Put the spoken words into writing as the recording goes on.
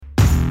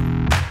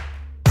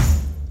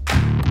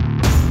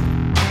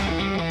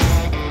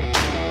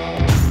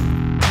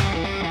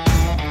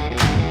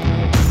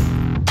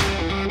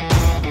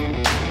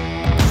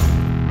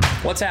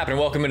What's happening?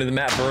 Welcome into the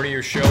Matt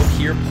Bernier Show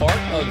here, part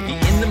of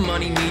the In the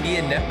Money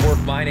Media Network.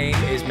 My name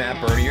is Matt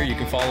Bernier. You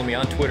can follow me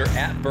on Twitter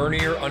at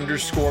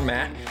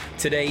Bernier_Matt.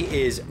 Today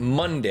is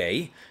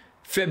Monday,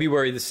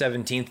 February the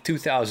 17th,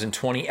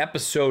 2020,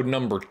 episode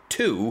number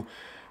 2,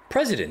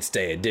 President's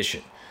Day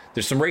edition.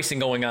 There's some racing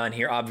going on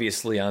here,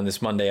 obviously, on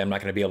this Monday. I'm not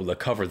going to be able to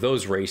cover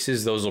those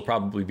races. Those will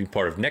probably be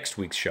part of next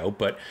week's show.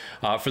 But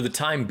for the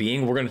time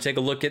being, we're going to take a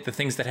look at the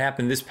things that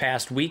happened this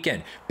past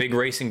weekend. Big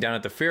racing down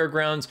at the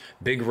fairgrounds,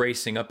 big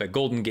racing up at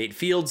Golden Gate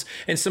Fields,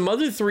 and some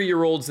other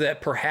 3-year-olds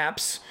that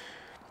perhaps,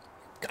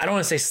 I don't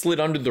want to say slid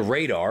under the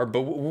radar,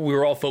 but we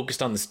were all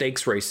focused on the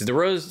stakes races. There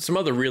were some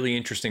other really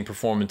interesting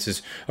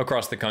performances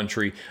across the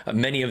country,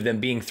 many of them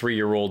being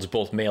 3-year-olds,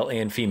 both male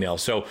and female.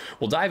 So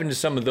we'll dive into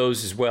some of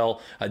those as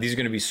well. These are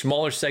going to be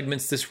smaller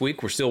segments this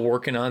week. We're still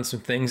working on some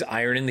things,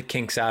 ironing the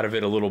kinks out of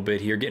it a little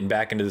bit here, getting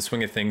back into the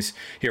swing of things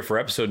here for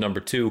episode number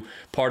 2,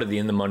 part of the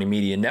In the Money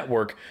Media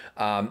Network.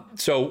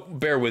 So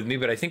bear with me,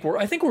 but I think we're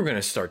going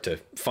to start to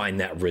find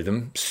that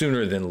rhythm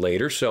sooner than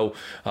later. So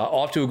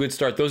off to a good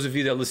start. Those of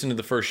you that listened to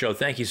the first show,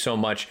 thank you so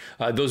much.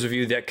 Those of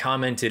you that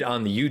commented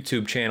on the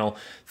YouTube channel,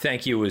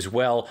 thank you as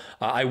well.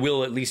 I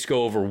will at least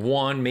go over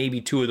 1, maybe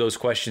 2 of those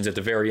questions at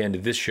the very end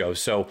of this show.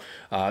 So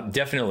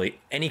definitely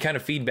any kind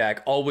of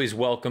feedback, always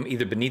welcome,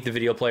 either beneath the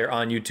video player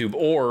on YouTube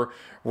or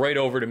right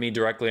over to me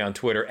directly on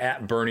Twitter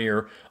at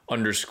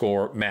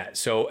Bernier_Matt.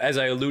 So as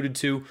I alluded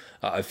to,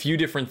 a few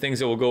different things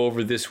that we'll go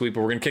over this week, but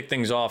we're going to kick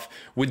things off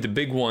with the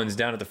big ones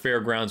down at the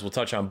fairgrounds. We'll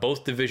touch on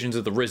both divisions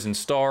of the Risen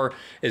Star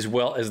as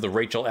well as the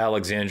Rachel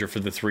Alexandra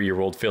for the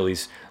 3-year-old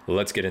fillies.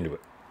 Let's get into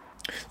it.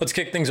 Let's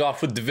kick things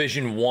off with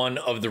Division 1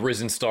 of the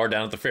Risen Star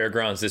down at the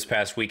fairgrounds this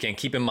past weekend.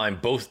 Keep in mind,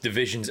 both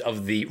divisions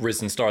of the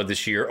Risen Star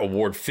this year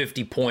award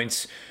 50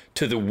 points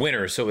to the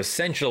winner. So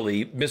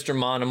essentially, Mr.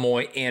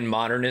 Monomoy and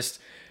Modernist,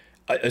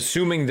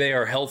 assuming they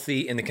are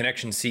healthy and the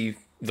connection see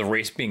the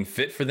race being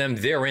fit for them,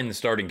 they're in the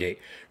starting gate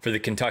for the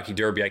Kentucky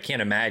Derby. I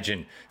can't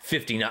imagine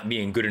 50 not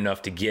being good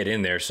enough to get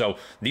in there. So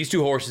these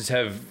 2 horses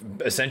have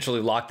essentially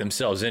locked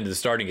themselves into the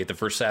starting gate the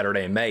first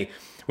Saturday in May.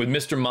 With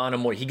Mr.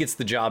 Monomoy, he gets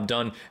the job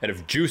done at a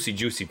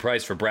juicy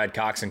price for Brad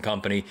Cox and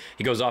company.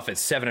 He goes off at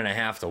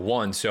 7.5 to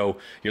 1. So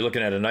you're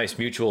looking at a nice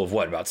mutual of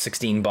what, about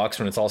 $16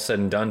 when it's all said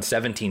and done,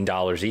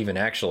 $17 even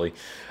actually.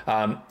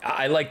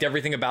 I liked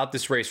everything about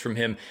this race from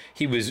him.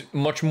 He was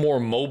much more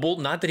mobile.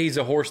 Not that he's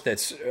a horse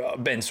that's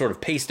been sort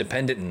of pace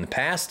dependent in the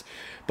past,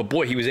 but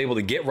boy, he was able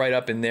to get right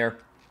up in there.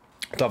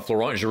 I thought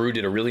Florent Giroux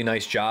did a really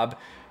nice job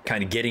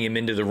kind of getting him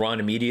into the run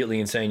immediately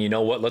and saying, you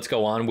know what, let's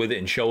go on with it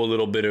and show a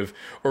little bit of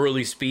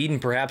early speed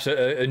and perhaps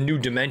a new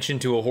dimension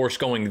to a horse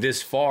going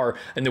this far.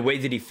 And the way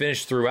that he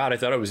finished throughout, I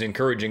thought it was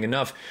encouraging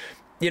enough.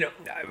 You know,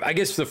 I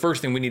guess the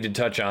first thing we need to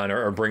touch on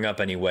or bring up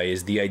anyway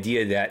is the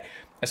idea that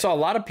I saw a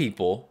lot of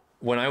people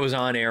when I was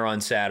on air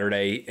on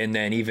Saturday and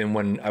then even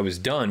when I was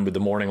done with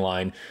the morning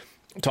line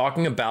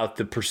talking about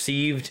the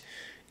perceived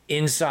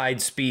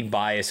inside speed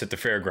bias at the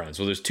fairgrounds.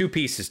 Well, there's 2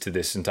 pieces to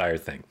this entire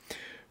thing.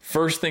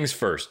 First things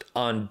first,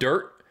 on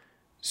dirt,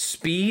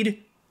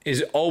 speed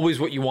is always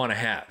what you want to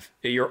have.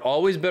 You're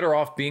always better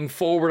off being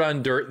forward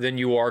on dirt than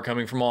you are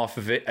coming from off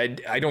of it.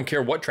 I don't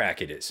care what track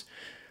it is.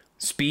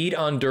 Speed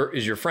on dirt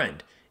is your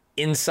friend.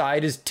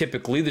 Inside is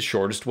typically the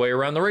shortest way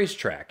around the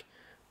racetrack.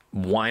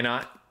 Why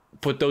not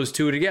put those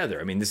 2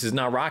 together? I mean, this is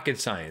not rocket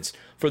science.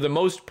 For the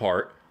most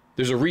part,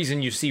 there's a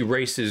reason you see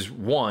races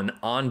won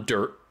on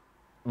dirt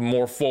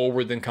more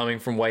forward than coming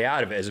from way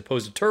out of it, as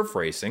opposed to turf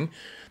racing,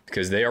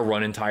 because they are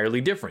run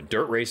entirely different.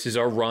 Dirt races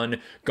are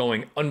run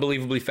going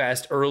unbelievably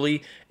fast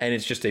early, and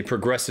it's just a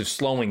progressive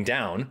slowing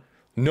down.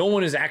 No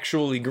one is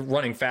actually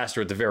running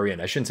faster at the very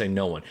end. I shouldn't say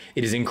no one.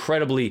 It is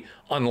incredibly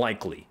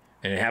unlikely,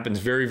 and it happens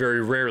very,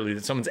 very rarely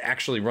that someone's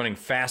actually running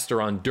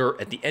faster on dirt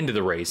at the end of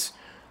the race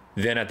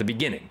than at the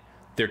beginning.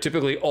 They're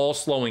typically all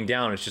slowing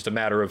down. It's just a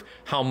matter of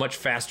how much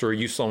faster are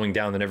you slowing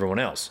down than everyone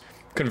else.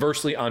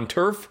 Conversely, on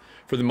turf,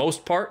 for the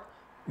most part,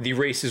 the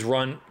races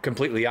run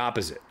completely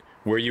opposite,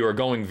 where you are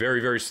going very,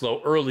 very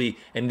slow early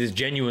and it is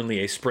genuinely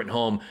a sprint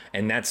home,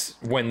 and that's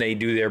when they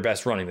do their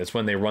best running. That's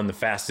when they run the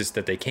fastest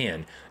that they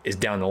can, is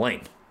down the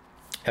lane.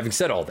 Having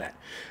said all that,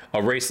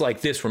 a race like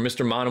this where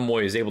Mr.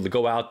 Monomoy is able to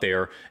go out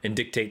there and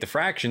dictate the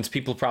fractions,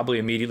 people probably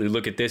immediately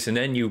look at this, and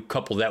then you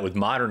couple that with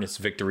Modernist's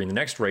victory in the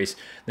next race,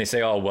 and they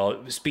say, oh, well,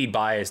 speed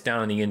bias down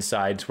on the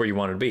inside is where you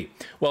want to be.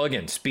 Well,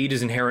 again, speed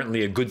is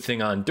inherently a good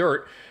thing on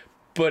dirt,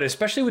 but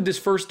especially with this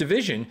first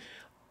division,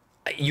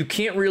 you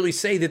can't really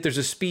say that there's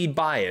a speed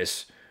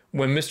bias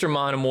when Mr.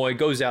 Monomoy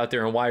goes out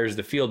there and wires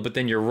the field, but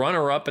then your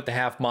runner-up at the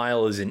half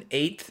mile is in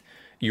 8th,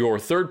 your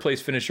 3rd place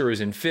finisher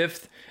is in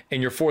 5th,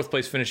 and your 4th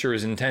place finisher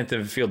is in 10th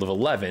in a field of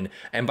 11.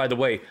 And by the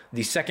way,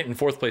 the 2nd and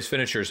 4th place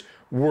finishers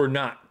were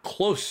not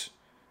close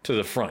to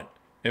the front.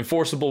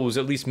 Enforceable was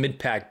at least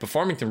mid-pack, but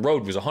Farmington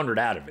Road was 100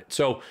 out of it.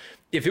 So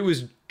if it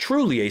was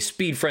truly a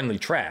speed-friendly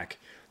track,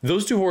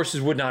 those 2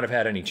 horses would not have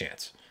had any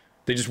chance.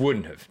 They just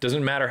wouldn't have.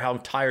 Doesn't matter how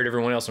tired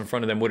everyone else in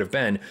front of them would have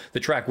been,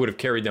 the track would have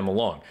carried them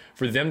along.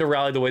 For them to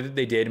rally the way that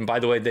they did, and by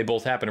the way, they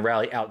both happened to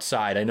rally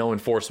outside. I know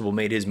Enforceable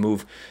made his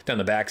move down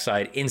the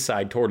backside,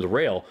 inside toward the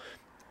rail.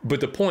 But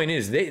the point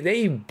is,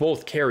 they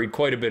both carried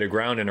quite a bit of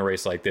ground in a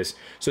race like this.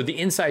 So the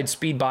inside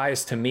speed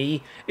bias to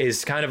me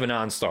is kind of a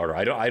non-starter.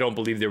 I don't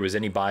believe there was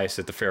any bias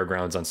at the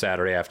fairgrounds on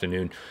Saturday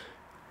afternoon.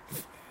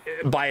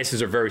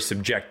 Biases are very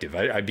subjective.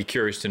 I'd be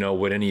curious to know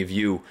what any of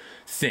you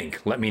think.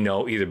 Let me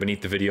know either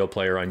beneath the video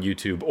player on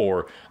YouTube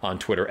or on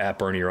Twitter at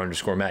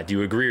 @Bernier_Matt. Do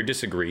you agree or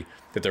disagree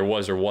that there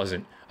was or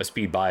wasn't a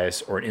speed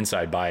bias or an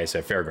inside bias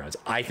at fairgrounds?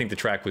 I think the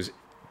track was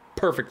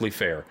perfectly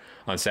fair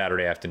on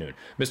Saturday afternoon.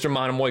 Mr.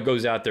 Monomoy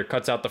goes out there,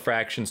 cuts out the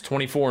fractions,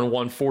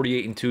 24-1,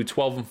 48-2,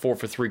 12-4 for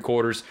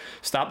 3/4,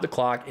 stopped the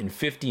clock in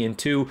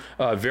 50-2.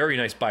 Very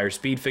nice Beyer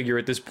speed figure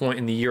at this point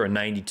in the year, a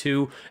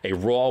 92, a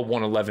raw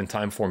 111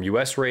 time form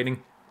US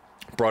rating.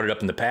 Brought it up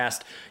in the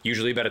past,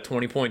 usually about a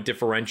 20-point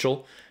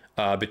differential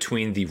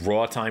between the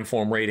raw time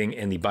form rating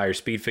and the Beyer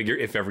speed figure,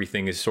 if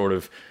everything is sort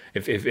of,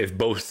 if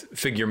both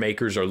figure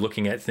makers are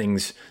looking at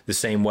things the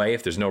same way,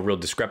 if there's no real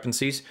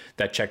discrepancies,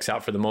 that checks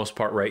out for the most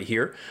part right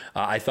here.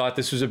 I thought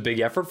this was a big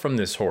effort from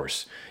this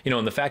horse. You know,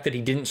 and the fact that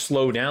he didn't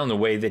slow down the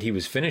way that he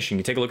was finishing,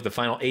 you take a look at the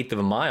final eighth of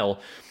a mile,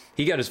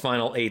 he got his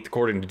final eighth,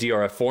 according to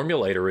DRF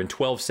Formulator, in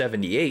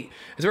 12:78.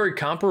 It's very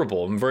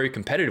comparable and very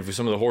competitive with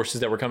some of the horses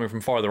that were coming from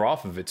farther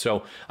off of it.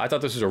 So I thought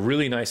this was a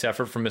really nice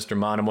effort from Mr.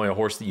 Monomoy, a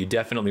horse that you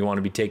definitely want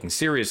to be taking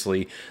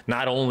seriously,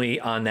 not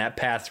only on that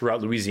path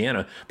throughout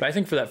Louisiana, but I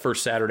think for that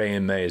first Saturday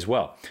in May as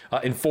well.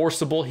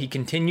 Enforceable, he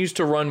continues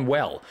to run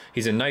well.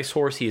 He's a nice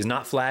horse. He is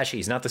not flashy.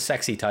 He's not the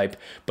sexy type,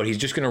 but he's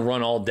just going to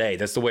run all day.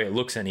 That's the way it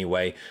looks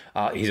anyway.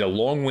 He's a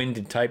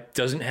long-winded type,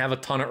 doesn't have a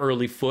ton of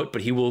early foot,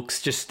 but he will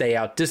just stay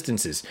out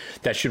distances.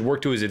 That should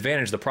work to his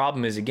advantage. The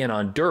problem is, again,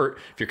 on dirt,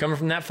 if you're coming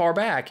from that far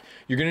back,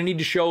 you're going to need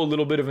to show a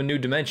little bit of a new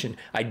dimension.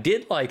 I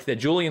did like that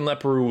Julien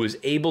Leparoux was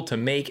able to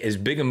make as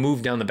big a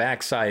move down the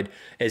backside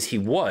as he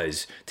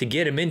was to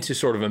get him into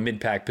sort of a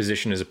mid-pack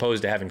position as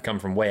opposed to having come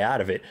from way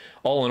out of it.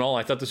 All in all,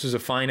 I thought this was a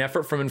fine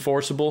effort from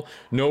Enforceable.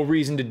 No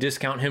reason to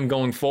discount him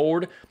going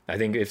forward. I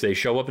think if they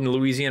show up in the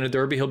Louisiana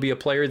Derby, he'll be a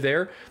player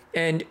there.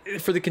 And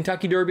for the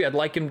Kentucky Derby, I'd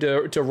like him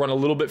to run a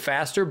little bit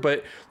faster.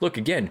 But look,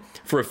 again,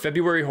 for a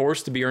February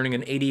horse to be earning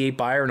an 88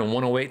 Beyer and a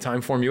 108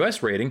 time form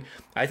US rating,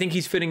 I think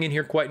he's fitting in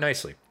here quite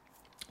nicely.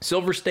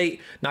 Silver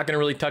State, not going to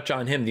really touch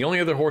on him. The only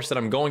other horse that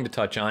I'm going to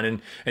touch on,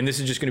 and this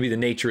is just going to be the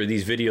nature of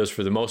these videos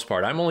for the most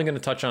part, I'm only going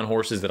to touch on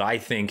horses that I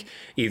think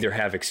either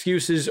have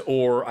excuses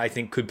or I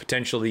think could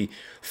potentially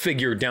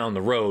figure down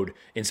the road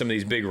in some of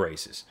these big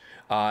races.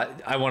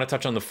 I want to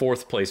touch on the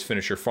fourth place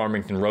finisher,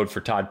 Farmington Road, for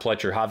Todd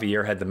Pletcher.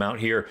 Javier had the mount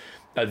here.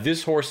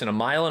 This horse in a 1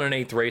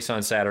 1/8 race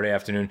on Saturday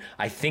afternoon,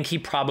 I think he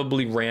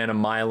probably ran a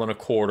 1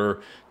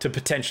 1/4 to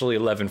potentially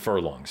 11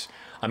 furlongs.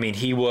 I mean,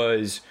 he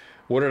was,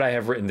 what did I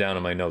have written down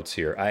in my notes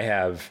here? I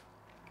have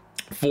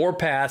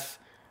 4-path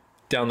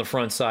down the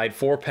front side,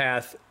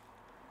 4-path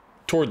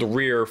toward the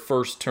rear,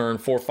 first turn,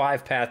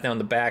 4-5 path down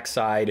the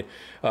backside.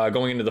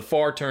 Going into the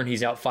far turn,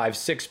 he's out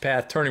 5-6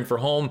 path. Turning for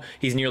home,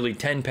 he's nearly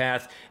 10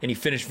 path, and he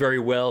finished very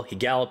well. He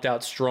galloped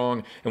out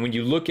strong, and when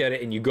you look at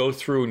it and you go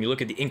through and you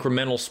look at the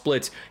incremental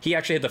splits, he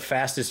actually had the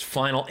fastest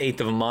final eighth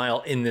of a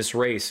mile in this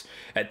race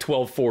at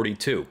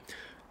 12:42.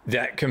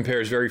 That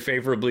compares very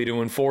favorably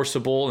to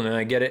Enforceable, and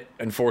I get it,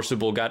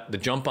 Enforceable got the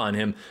jump on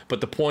him,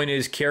 but the point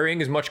is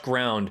carrying as much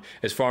ground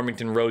as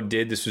Farmington Road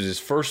did. This was his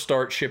first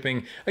start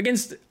shipping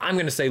against, I'm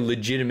going to say,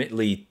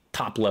 legitimately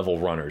top-level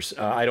runners.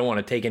 I don't want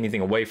to take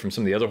anything away from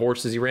some of the other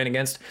horses he ran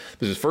against.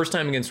 This was his first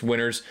time against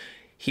winners.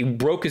 He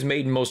broke his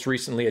maiden most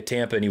recently at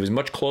Tampa, and he was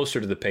much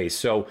closer to the pace.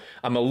 So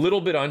I'm a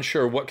little bit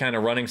unsure what kind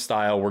of running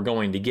style we're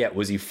going to get.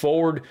 Was he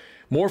forward,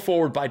 more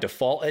forward by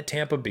default at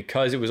Tampa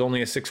because it was only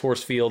a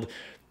 6-horse field,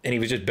 and he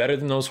was just better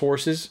than those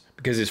horses?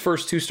 Because his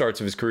first 2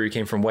 starts of his career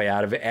came from way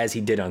out of it, as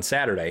he did on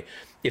Saturday.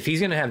 If he's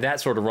going to have that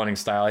sort of running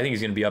style, I think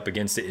he's going to be up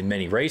against it in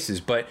many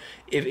races. But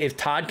if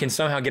Todd can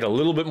somehow get a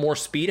little bit more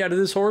speed out of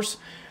this horse,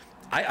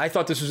 I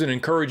thought this was an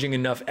encouraging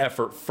enough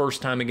effort,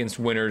 first time against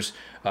winners,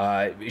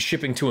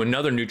 shipping to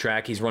another new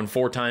track. He's run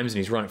 4 times, and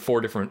he's run at 4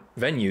 different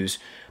venues.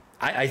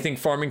 I think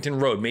Farmington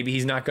Road, maybe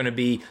he's not going to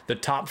be the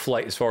top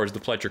flight as far as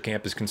the Pletcher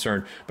camp is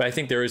concerned, but I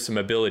think there is some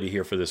ability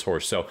here for this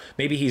horse. So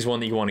maybe he's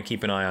one that you want to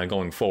keep an eye on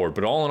going forward.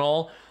 But all in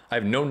all, I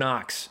have no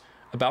knocks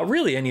about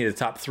really any of the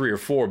top 3 or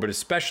 4, but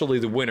especially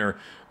the winner,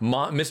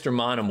 Mr.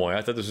 Monomoy.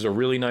 I thought this was a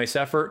really nice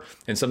effort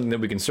and something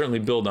that we can certainly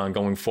build on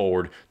going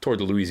forward toward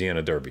the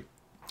Louisiana Derby.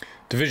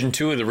 Division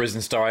 2 of the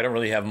Risen Star, I don't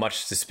really have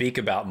much to speak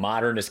about.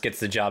 Modernist gets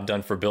the job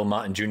done for Bill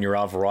Mott and Junior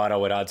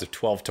Alvarado at odds of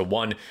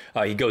 12-1.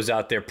 He goes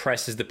out there,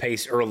 presses the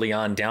pace early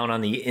on, down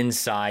on the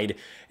inside,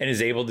 and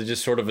is able to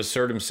just sort of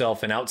assert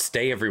himself and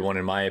outstay everyone,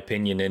 in my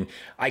opinion. And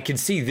I can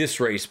see this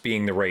race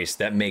being the race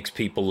that makes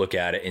people look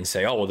at it and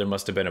say, oh, well, there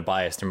must have been a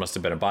bias. There must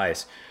have been a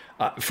bias.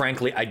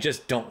 Frankly, I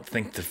just don't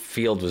think the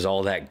field was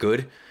all that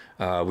good.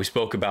 We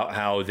spoke about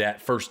how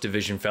that first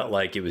division felt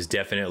like it was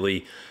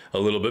definitely a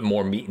little bit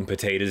more meat and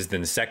potatoes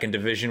than the second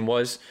division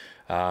was.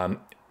 A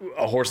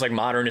horse like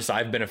Modernist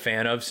I've been a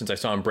fan of since I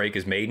saw him break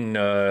his maiden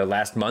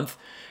last month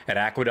at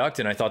Aqueduct,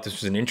 and I thought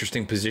this was an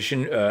interesting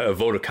position, a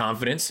vote of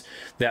confidence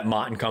that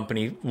Mott and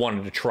company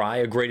wanted to try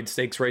a graded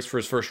stakes race for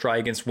his first try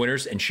against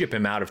winners and ship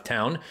him out of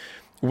town.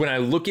 when I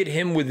look at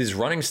him with his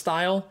running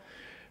style,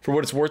 for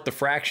what it's worth, the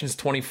fractions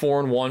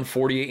 24-1,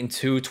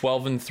 48-2,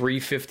 12-3,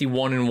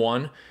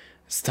 51-1.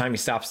 It's the time he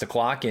stops the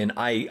clock. And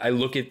I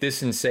look at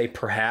this and say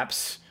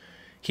perhaps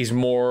he's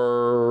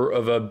more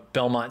of a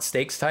Belmont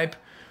Stakes type.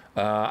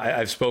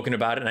 I've spoken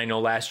about it, and I know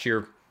last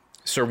year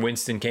Sir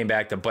Winston came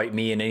back to bite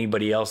me and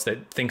anybody else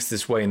that thinks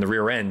this way in the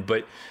rear end.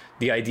 But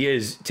the idea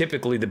is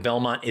typically the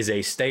Belmont is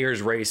a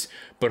stayer's race,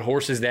 but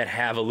horses that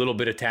have a little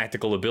bit of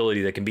tactical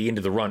ability that can be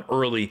into the run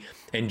early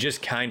and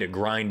just kind of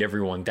grind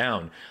everyone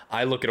down.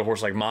 I look at a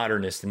horse like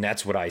Modernist, and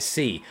that's what I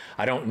see.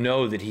 I don't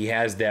know that he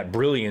has that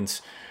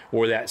brilliance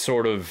or that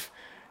sort of,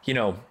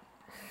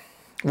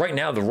 right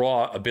now the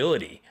raw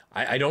ability.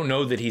 I don't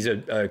know that he's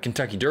a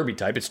Kentucky Derby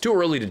type. It's too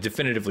early to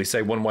definitively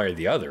say one way or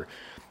the other.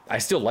 I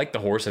still like the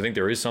horse. I think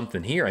there is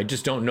something here. I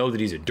just don't know that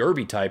he's a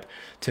Derby type.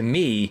 To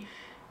me,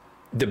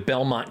 the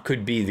Belmont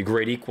could be the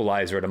great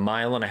equalizer at 1.5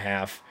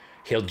 miles.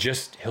 He'll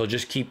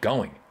just keep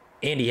going.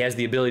 And he has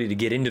the ability to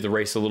get into the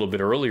race a little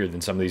bit earlier than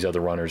some of these other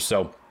runners.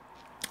 So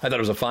I thought it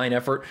was a fine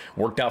effort.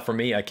 Worked out for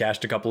me. I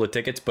cashed a couple of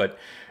tickets, but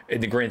in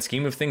the grand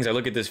scheme of things, I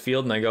look at this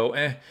field and I go,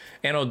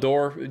 Anno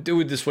Dor, do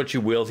with this what you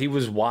will. He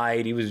was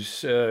wide. He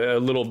was a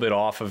little bit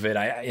off of it.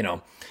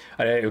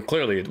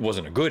 Clearly it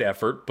wasn't a good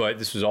effort, but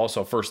this was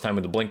also first time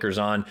with the blinkers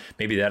on.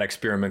 Maybe that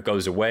experiment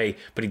goes away,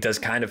 but he does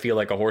kind of feel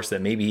like a horse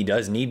that maybe he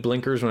does need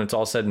blinkers when it's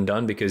all said and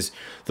done, because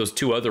those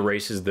two other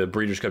races, the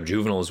Breeders' Cup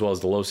Juvenile as well as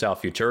the Low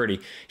South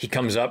Futurity, he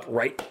comes up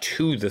right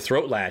to the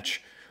throat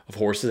latch of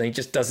horses, and he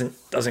just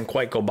doesn't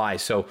quite go by.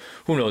 So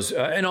who knows?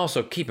 And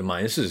also keep in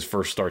mind, this is his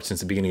first start since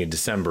the beginning of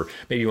December.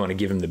 Maybe you want to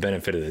give him the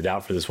benefit of the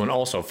doubt for this one.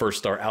 Also, first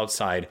start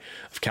outside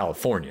of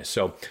California.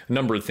 So a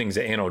number of things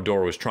that Anno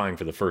Dor was trying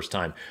for the first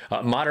time.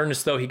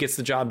 Modernist, though, he gets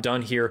the job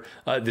done here.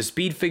 The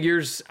speed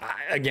figures,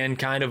 again,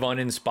 kind of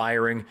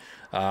uninspiring.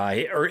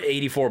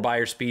 84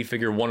 Beyer speed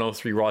figure,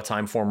 103 raw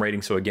time form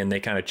rating. So again,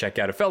 they kind of check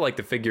out. It felt like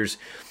the figures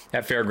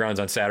at Fairgrounds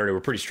on Saturday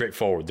were pretty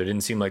straightforward. There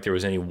didn't seem like there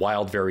was any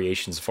wild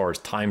variations as far as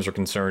times are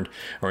concerned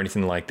or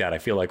anything like that. I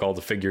feel like all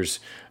the figures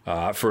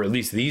for at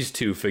least these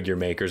two figure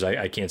makers,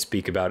 I can't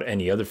speak about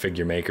any other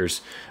figure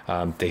makers.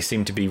 They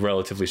seem to be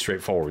relatively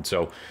straightforward.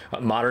 So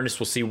Modernist,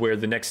 we'll see where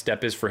the next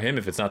step is for him.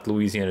 If it's not the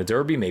Louisiana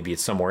Derby, maybe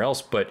it's somewhere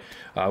else. But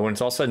when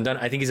it's all said and done,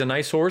 I think he's a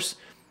nice horse.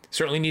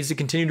 Certainly needs to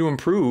continue to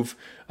improve,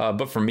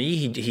 but for me,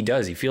 he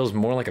does. He feels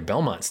more like a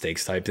Belmont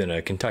Stakes type than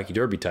a Kentucky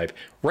Derby type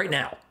right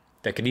now.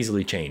 That could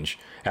easily change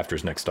after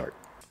his next start.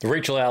 The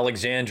Rachel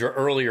Alexandra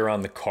earlier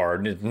on the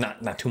card,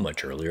 not too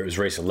much earlier. It was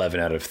race 11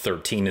 out of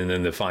 13, and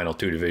then the final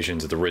two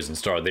divisions of the Risen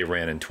Star, they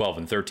ran in 12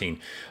 and 13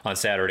 on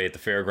Saturday at the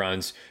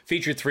Fairgrounds.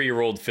 Featured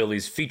 3-year-old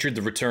fillies, featured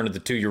the return of the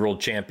 2-year-old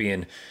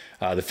champion,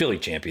 the filly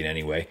champion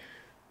anyway,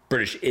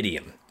 British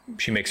Idiom.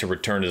 She makes a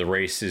return to the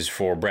races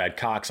for Brad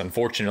Cox.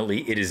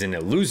 Unfortunately, it is in a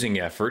losing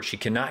effort. She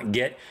cannot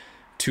get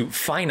to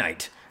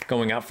Finite,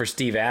 going out for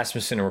Steve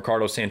Asmussen and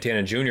Ricardo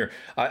Santana Jr.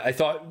 I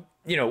thought,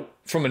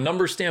 from a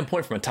number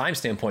standpoint, from a time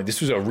standpoint,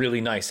 this was a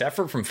really nice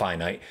effort from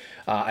Finite.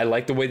 I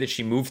like the way that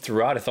she moved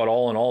throughout. I thought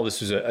all in all,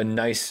 this was a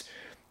nice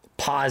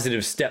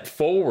positive step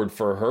forward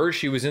for her.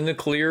 She was in the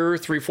clear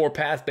 3-4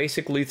 path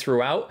basically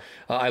throughout.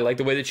 I like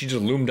the way that she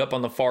just loomed up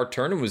on the far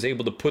turn and was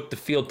able to put the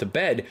field to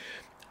bed.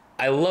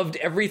 I loved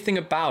everything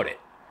about it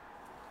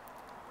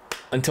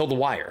until the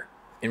wire.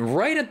 And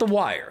right at the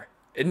wire,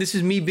 and this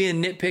is me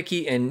being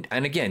nitpicky, and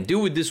again, do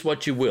with this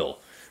what you will.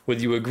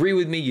 Whether you agree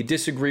with me, you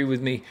disagree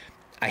with me.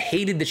 I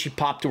hated that she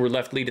popped to her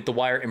left lead at the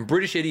wire, and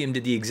British Idiom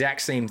did the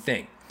exact same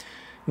thing.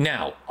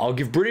 Now, I'll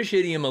give British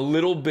Idiom a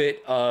little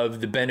bit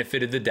of the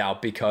benefit of the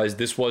doubt because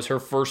this was her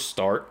first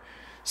start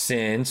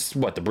since,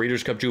 the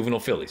Breeders' Cup Juvenile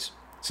Fillies,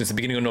 since the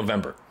beginning of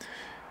November.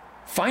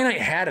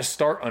 Finite had a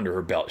start under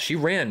her belt. She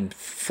ran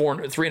 4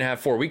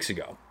 weeks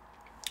ago.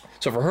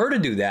 So for her to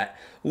do that,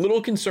 a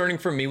little concerning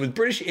for me. With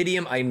British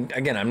Idiom, I'm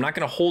not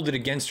going to hold it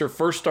against her.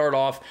 First start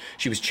off,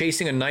 she was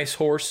chasing a nice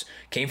horse,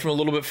 came from a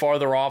little bit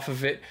farther off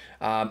of it.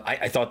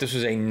 I thought this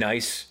was a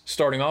nice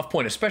starting off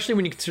point, especially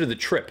when you consider the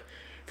trip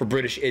for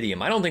British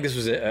Idiom. I don't think this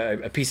was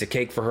a piece of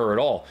cake for her at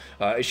all.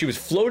 She was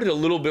floated a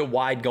little bit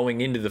wide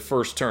going into the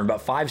first turn,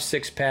 about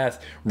 5-6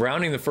 path,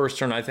 rounding the first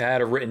turn. I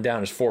had her written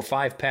down as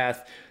 4-5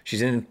 path.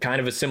 She's in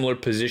kind of a similar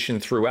position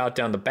throughout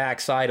down the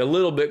backside, a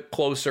little bit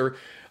closer,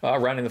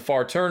 rounding the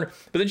far turn.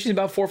 But then she's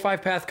about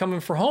 4-5 path coming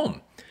for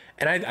home.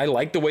 And I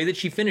like the way that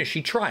she finished.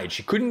 She tried.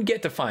 She couldn't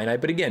get to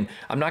Finite. But again,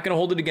 I'm not going to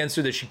hold it against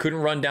her that she couldn't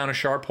run down a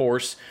sharp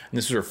horse. And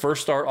this was her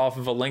first start off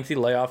of a lengthy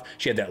layoff.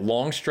 She had that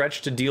long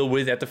stretch to deal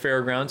with at the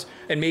Fairgrounds.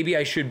 And maybe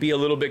I should be a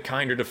little bit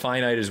kinder to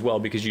Finite as well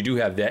because you do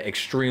have that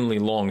extremely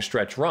long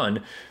stretch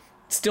run.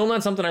 Still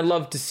not something I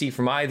love to see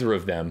from either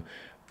of them.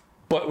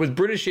 But with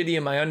British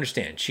Idiom, I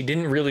understand. She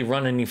didn't really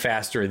run any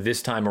faster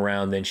this time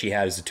around than she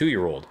had as a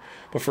 2-year-old.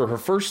 But for her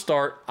first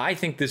start, I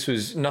think this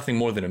was nothing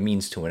more than a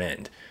means to an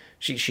end.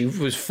 She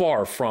was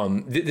far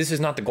from, this is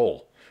not the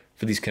goal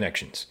for these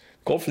connections.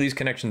 The goal for these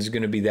connections is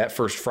going to be that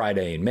first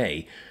Friday in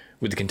May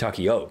with the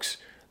Kentucky Oaks.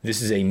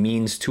 This is a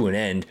means to an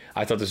end.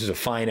 I thought this was a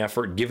fine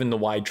effort, given the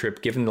wide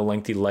trip, given the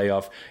lengthy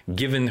layoff,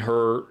 given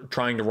her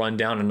trying to run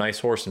down a nice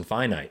horse in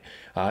Finite.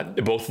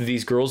 Both of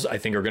these girls, I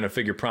think, are going to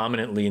figure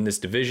prominently in this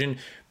division.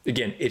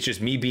 Again, it's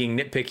just me being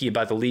nitpicky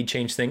about the lead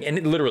change thing. And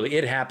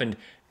it happened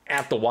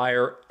at the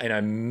wire,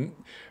 and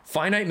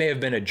Finite may have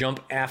been a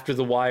jump after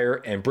the wire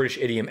and British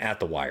Idiom at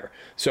the wire.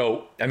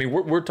 So, I mean,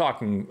 we're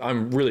talking,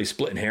 I'm really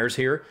splitting hairs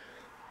here,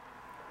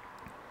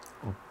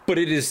 but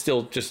it is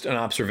still just an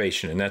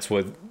observation. And that's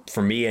what,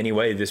 for me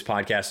anyway, this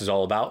podcast is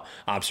all about: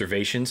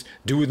 observations.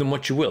 Do with them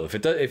what you will.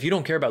 If you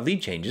don't care about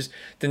lead changes,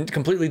 then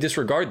completely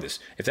disregard this.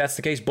 If that's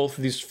the case, both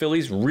of these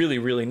fillies, really,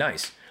 really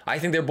nice. I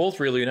think they're both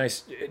really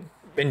nice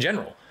in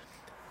general.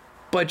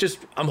 But just,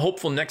 I'm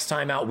hopeful next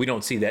time out we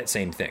don't see that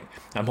same thing.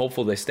 I'm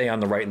hopeful they stay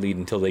on the right lead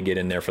until they get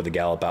in there for the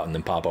gallop out and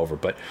then pop over.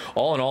 But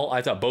all in all,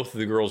 I thought both of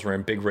the girls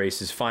ran big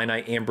races,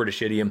 Finite and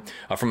British Idiom.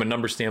 From a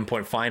number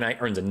standpoint,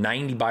 Finite earns a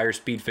 90 Beyer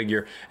speed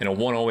figure and a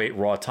 108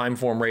 raw time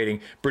form rating.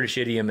 British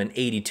Idiom an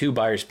 82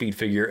 Beyer speed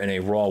figure and a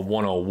raw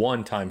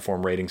 101 time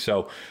form rating.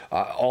 So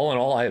all in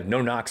all, I have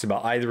no knocks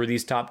about either of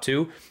these top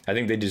two. I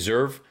think they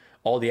deserve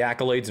all the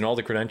accolades and all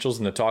the credentials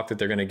and the talk that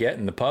they're going to get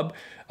in the pub.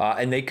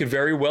 And they could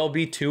very well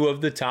be two of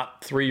the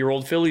top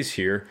 3-year-old fillies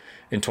here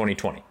in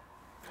 2020.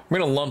 We're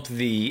going to lump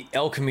the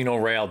El Camino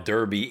Real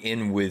Derby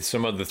in with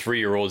some of the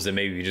 3-year-olds that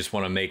maybe you just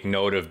want to make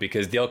note of,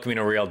 because the El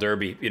Camino Real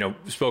Derby,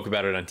 spoke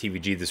about it on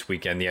TVG this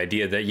weekend. The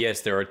idea that,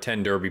 yes, there are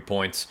 10 Derby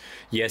points.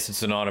 Yes,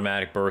 it's an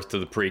automatic berth to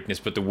the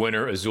Preakness, but the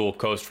winner, Azul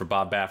Coast for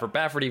Bob Baffert.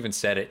 Baffert even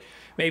said it.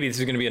 Maybe this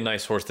is going to be a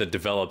nice horse that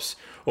develops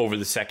over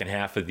the second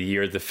half of the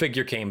year. The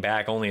figure came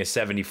back, only a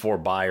 74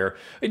 Beyer.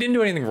 He didn't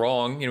do anything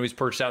wrong. He's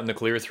perched out in the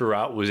clear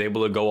throughout, was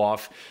able to go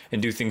off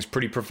and do things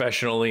pretty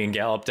professionally and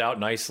galloped out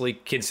nicely,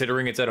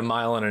 considering it's at 1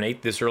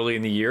 1/8 this early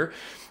in the year.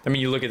 I mean,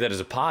 you look at that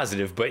as a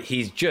positive, but I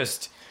think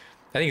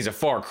he's a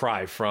far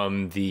cry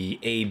from the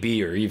A,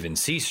 B, or even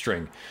C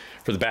string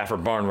for the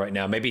Baffert barn right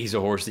now. Maybe he's a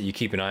horse that you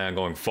keep an eye on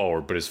going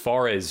forward, but as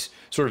far as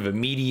sort of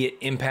immediate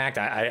impact,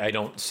 I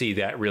don't see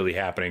that really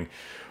happening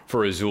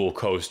for Azul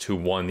Coast, who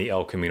won the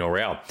El Camino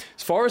Real.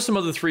 As far as some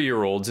of the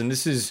 3-year-olds, and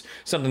this is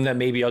something that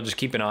maybe I'll just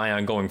keep an eye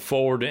on going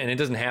forward, and it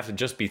doesn't have to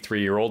just be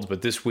 3-year-olds,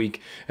 but this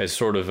week, as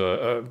sort of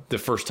the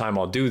first time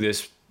I'll do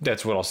this,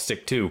 that's what I'll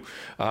stick to.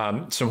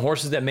 Some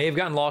horses that may have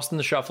gotten lost in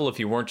the shuffle if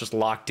you weren't just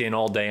locked in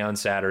all day on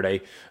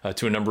Saturday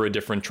to a number of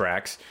different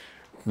tracks,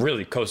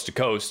 really coast to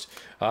coast,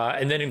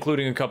 and then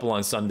including a couple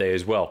on Sunday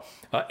as well.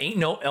 Ain't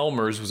No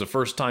Elmers was a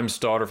first-time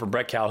starter for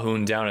Brett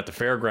Calhoun down at the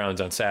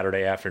fairgrounds on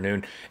Saturday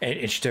afternoon,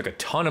 and she took a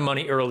ton of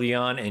money early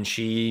on, and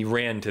she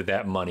ran to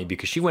that money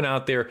because she went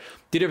out there,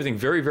 did everything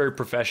very, very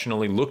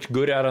professionally, looked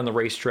good out on the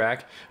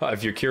racetrack.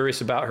 If you're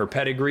curious about her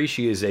pedigree,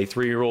 she is a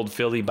 3-year-old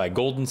filly by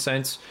Golden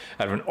Sense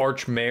out of an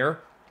Arch mare.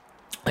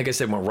 Like I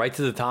said, went right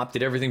to the top,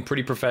 did everything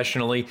pretty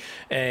professionally,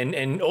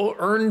 and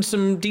earned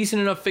some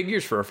decent enough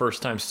figures for a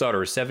first-time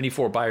starter, a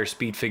 74 Beyer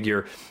speed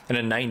figure and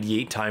a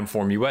 98 time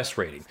form U.S.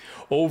 rating.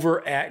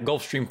 Over at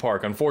Gulfstream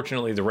Park,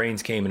 unfortunately, the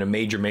rains came in a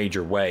major,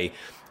 major way,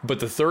 but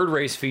the third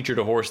race featured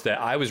a horse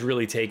that I was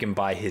really taken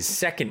by his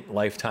second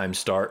lifetime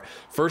start.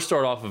 First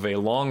start off of a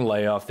long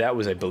layoff. That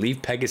was, I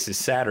believe, Pegasus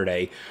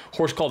Saturday.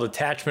 Horse called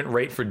Attachment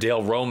Rate for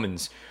Dale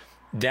Romans.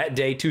 That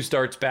day, 2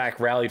 starts back,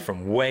 rallied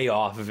from way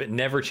off of it,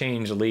 never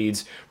changed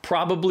leads.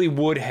 Probably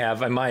would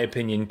have, in my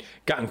opinion,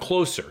 gotten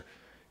closer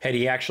had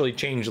he actually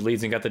changed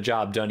leads and got the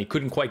job done. He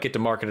couldn't quite get to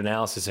market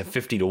analysis at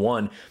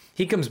 50-1.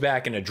 He comes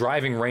back in a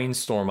driving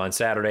rainstorm on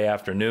Saturday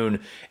afternoon,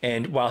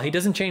 and while he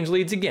doesn't change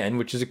leads again,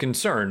 which is a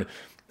concern,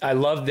 I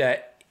love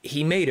that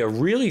he made a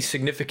really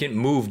significant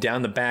move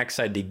down the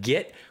backside to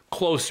get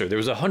closer. There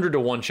was a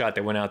 100-1 shot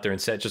that went out there and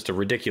set just a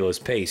ridiculous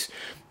pace.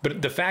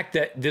 But the fact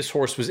that this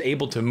horse was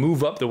able to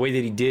move up the way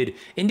that he did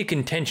into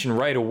contention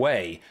right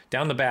away,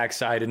 down the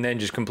backside, and then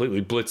just completely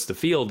blitz the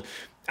field,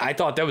 I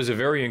thought that was a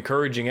very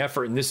encouraging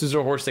effort. And this is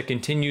a horse that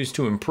continues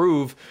to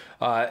improve.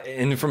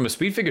 And from a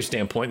speed figure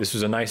standpoint, this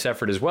was a nice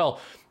effort as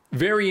well.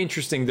 Very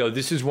interesting, though.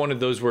 This is one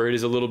of those where it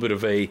is a little bit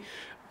of a, I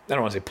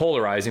don't want to say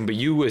polarizing, but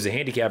you as a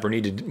handicapper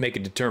need to make a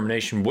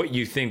determination what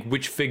you think,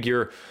 which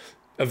figure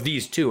of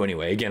these two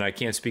anyway. Again, I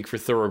can't speak for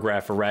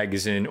Thorograph or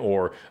Ragozin,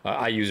 or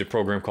I use a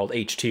program called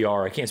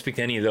HTR. I can't speak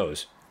to any of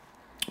those.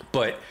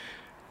 But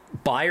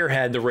Beyer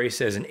had the race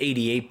as an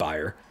 88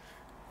 Beyer.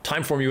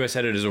 Timeform US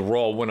had it as a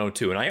raw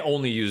 102, and I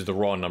only use the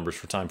raw numbers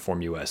for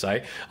Timeform US.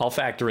 I'll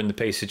factor in the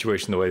pace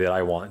situation the way that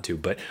I want to,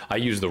 but I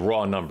use the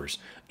raw numbers.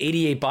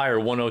 88 Beyer,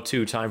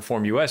 102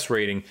 Timeform US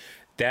rating.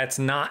 That's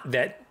not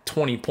that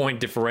 20-point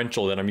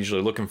differential that I'm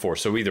usually looking for.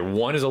 So either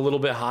one is a little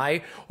bit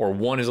high or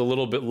one is a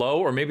little bit low,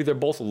 or maybe they're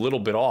both a little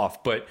bit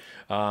off. But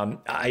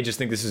I just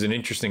think this is an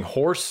interesting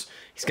horse.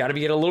 He's got to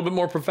be a little bit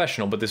more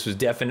professional, but this was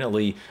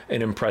definitely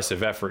an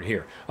impressive effort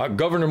here.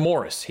 Governor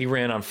Morris, he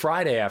ran on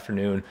Friday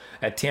afternoon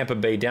at Tampa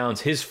Bay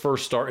Downs. His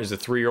first start as a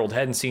 3-year-old.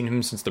 Hadn't seen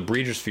him since the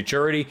Breeders'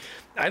 Futurity.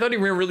 I thought he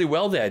ran really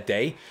well that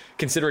day,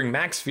 considering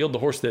Maxfield, the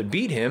horse that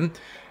beat him,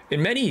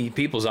 in many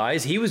people's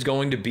eyes, he was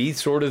going to be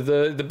sort of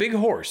the big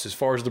horse as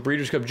far as the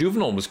Breeders' Cup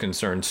Juvenile was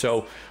concerned.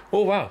 So,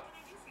 oh wow,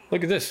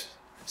 look at this.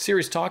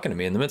 Siri's talking to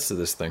me in the midst of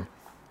this thing.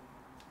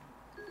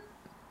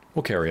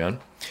 We'll carry on.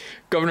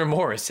 Governor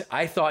Morris,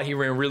 I thought he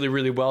ran really,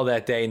 really well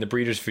that day in the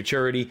Breeders'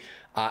 Futurity.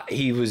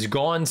 He was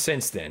gone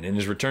since then, and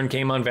his return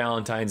came on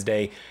Valentine's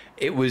Day.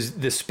 It was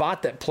the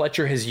spot that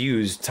Pletcher has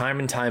used time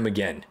and time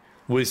again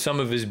with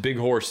some of his big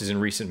horses in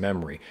recent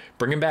memory.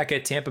 Bring him back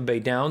at Tampa Bay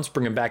Downs,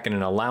 bring him back in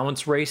an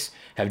allowance race,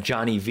 have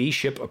Johnny V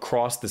ship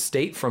across the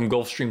state from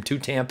Gulfstream to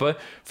Tampa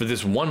for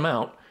this one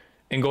mount,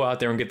 and go out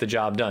there and get the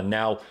job done.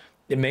 Now,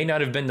 it may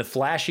not have been the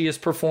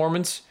flashiest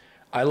performance.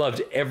 I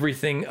loved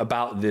everything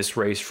about this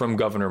race from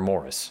Governor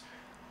Morris.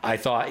 I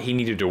thought he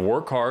needed to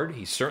work hard.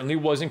 He certainly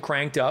wasn't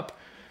cranked up.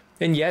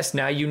 And yes,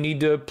 now you need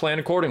to plan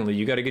accordingly.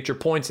 You got to get your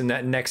points in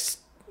that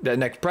next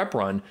prep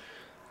run.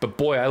 But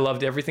boy, I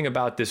loved everything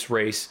about this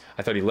race.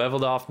 I thought he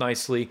leveled off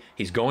nicely.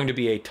 He's going to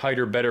be a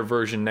tighter, better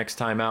version next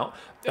time out.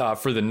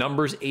 For the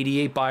numbers,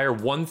 88 Beyer,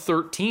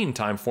 113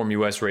 Timeform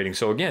US rating.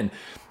 So again,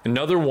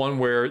 another one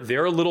where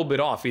they're a little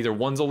bit off. Either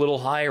one's a little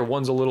high or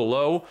one's a little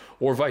low,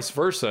 or vice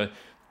versa.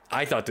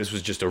 I thought this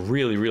was just a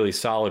really, really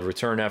solid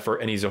return effort,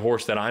 and he's a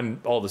horse that I'm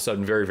all of a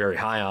sudden very, very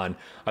high on.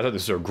 I thought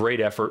this was a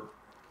great effort.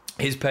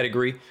 His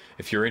pedigree,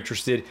 if you're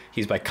interested,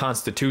 he's by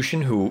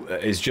Constitution, who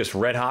is just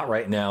red hot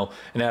right now,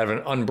 and out of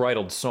an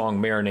unbridled song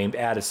mare named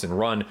Addison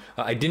Run.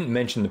 I didn't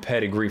mention the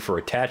pedigree for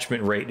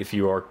attachment rate if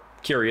you are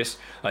curious.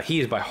 He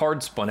is by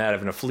Hard Spun out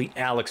of an Affleet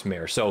Alex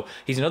mare, so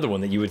he's another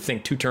one that you would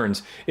think 2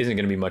 turns isn't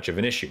going to be much of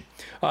an issue.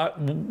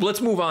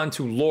 Let's move on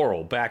to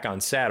Laurel back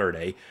on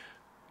Saturday.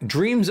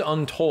 Dreams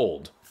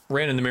Untold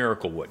ran in the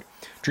Miraclewood.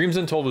 Dreams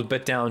Untold was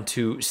bet down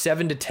to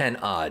 7 to 10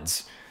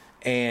 odds,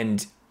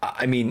 and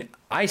I mean,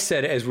 I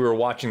said as we were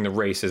watching the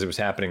race as it was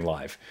happening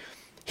live,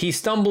 he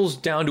stumbles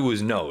down to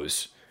his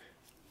nose.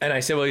 And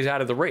I said, well, he's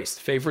out of the race.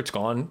 The favorite's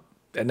gone,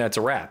 and that's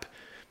a wrap.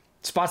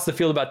 Spots the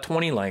field about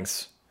 20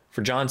 lengths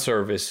for John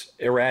Service.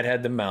 Irad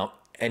had the mount,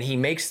 and he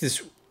makes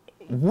this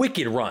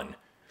wicked run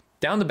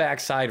down the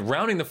backside,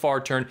 rounding the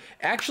far turn,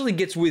 actually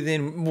gets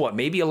within,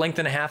 maybe a length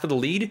and a half of the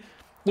lead.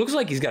 Looks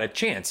like he's got a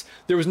chance.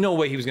 There was no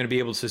way he was going to be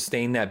able to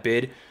sustain that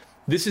bid.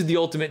 This is the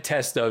ultimate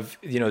test of,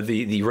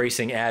 the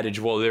racing adage,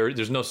 well,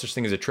 there's no such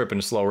thing as a trip in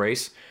a slow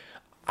race.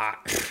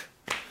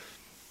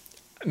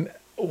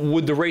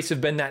 Would the race have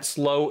been that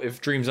slow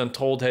if Dreams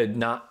Untold had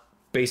not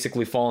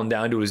basically fallen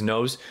down to his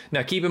nose?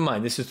 Now, keep in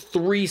mind, this is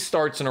 3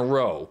 starts in a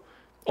row,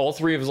 all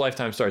 3 of his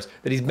lifetime starts,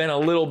 that he's been a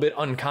little bit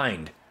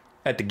unkind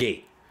at the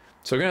gate.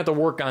 So we're going to have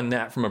to work on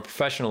that from a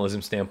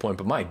professionalism standpoint,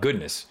 but my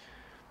goodness,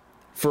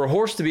 for a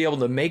horse to be able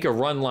to make a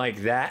run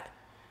like that,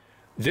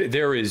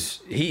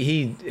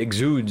 he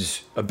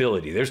exudes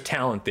ability. There's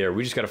talent there.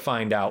 We just got to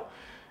find out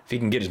if he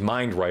can get his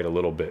mind right a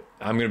little bit.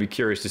 I'm going to be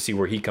curious to see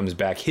where he comes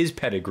back. His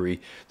pedigree,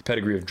 the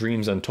pedigree of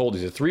Dreams Untold.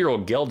 He's a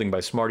 3-year-old gelding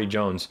by Smarty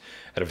Jones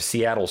out of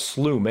Seattle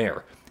Slew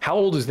mare. How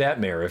old is that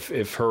mare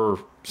if her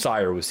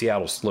sire was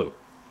Seattle Slew?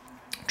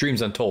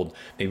 Dreams Untold,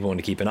 maybe one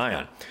to keep an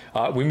eye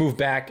on. We move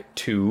back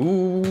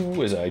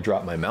to, as I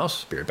drop my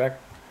mouse, be right back.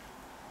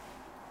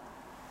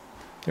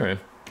 All right.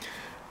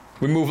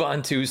 We move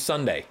on to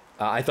Sunday.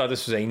 I thought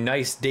this was a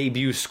nice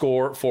debut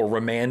score for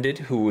Remanded,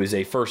 who is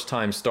a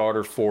first-time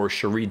starter for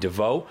Cherie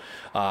DeVoe.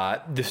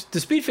 The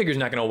speed figure is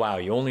not going to wow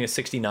you, only a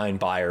 69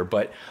 Beyer,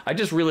 but I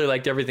just really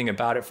liked everything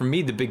about it. For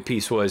me, the big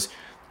piece was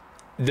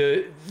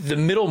the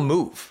middle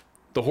move.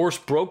 The horse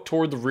broke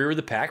toward the rear of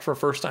the pack for a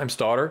first-time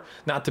starter,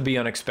 not to be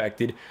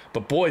unexpected,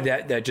 but boy,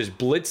 that just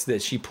blitz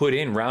that she put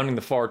in, rounding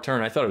the far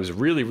turn, I thought it was a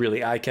really,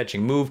 really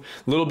eye-catching move.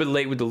 A little bit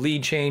late with the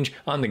lead change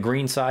on the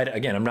green side.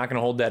 Again, I'm not going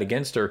to hold that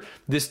against her.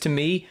 This, to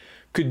me,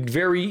 could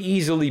very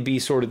easily be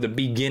sort of the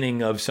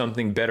beginning of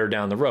something better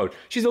down the road.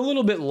 She's a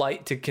little bit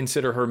light to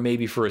consider her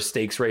maybe for a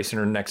stakes race in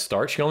her next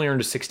start. She only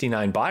earned a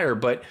 69 Beyer,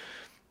 but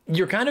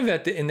you're kind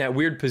of in that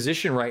weird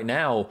position right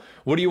now.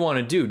 What do you want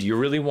to do? Do you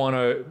really want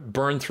to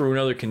burn through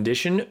another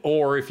condition?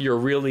 Or if you're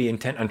really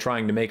intent on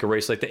trying to make a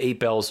race like the 8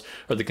 Bells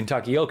or the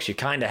Kentucky Oaks, you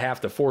kind of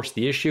have to force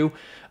the issue.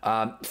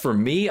 For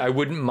me, I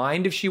wouldn't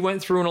mind if she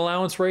went through an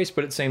allowance race,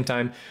 but at the same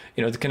time,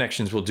 the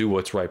connections will do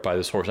what's right by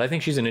this horse. I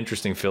think she's an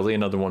interesting filly,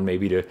 another one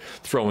maybe to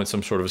throw in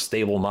some sort of a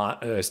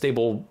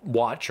stable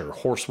watch or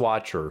horse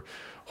watch or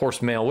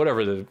horse mail,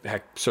 whatever the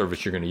heck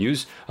service you're going to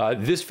use.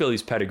 This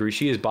filly's pedigree,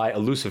 she is by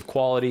Elusive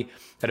Quality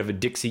out of a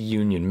Dixie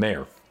Union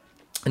mare.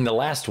 And the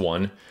last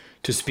one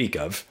to speak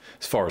of,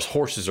 as far as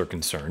horses are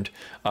concerned,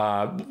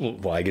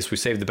 well, I guess we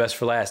saved the best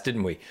for last,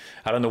 didn't we?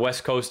 Out on the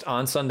West Coast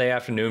on Sunday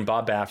afternoon,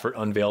 Bob Baffert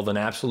unveiled an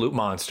absolute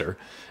monster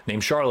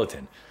named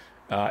Charlatan.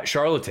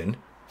 Charlatan,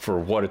 for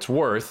what it's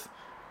worth,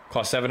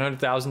 cost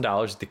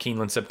 $700,000 at the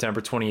Keeneland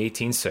September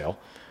 2018 sale.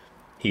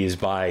 He is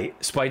by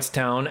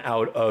Speightstown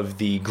out of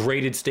the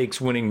graded stakes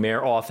winning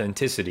mare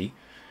Authenticity,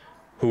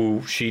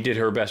 who she did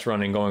her best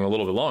running going a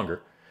little bit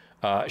longer.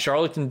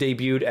 Charlatan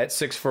debuted at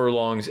 6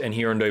 furlongs, and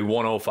he earned a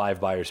 105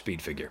 Beyer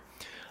speed figure.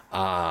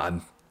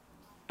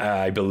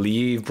 I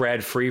believe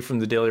Brad Free from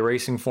the Daily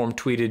Racing Form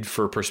tweeted,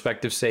 for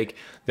perspective's sake,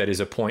 that is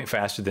a point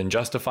faster than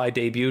Justify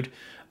debuted.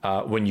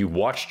 When you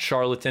watched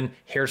Charlatan,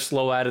 hair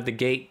slow out of the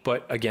gate,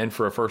 but again,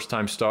 for a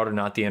first-time starter,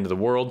 not the end of the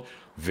world.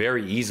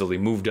 Very easily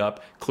moved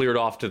up, cleared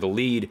off to the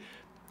lead.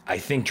 I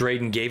think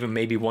Drayden gave him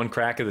maybe one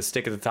crack of the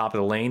stick at the top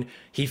of the lane.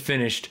 He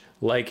finished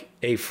like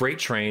a freight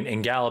train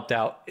and galloped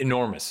out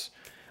enormous.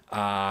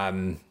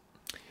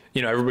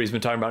 Everybody's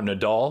been talking about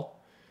Nadal.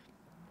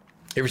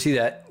 You ever see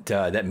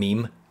that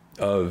meme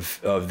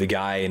of the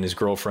guy and his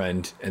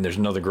girlfriend, and there's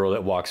another girl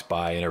that walks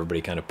by, and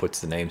everybody kind of puts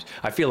the names?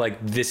 I feel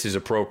like this is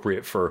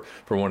appropriate for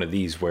one of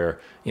these where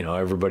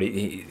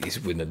everybody he's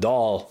with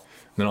Nadal, and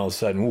then all of a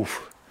sudden,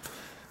 oof,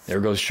 there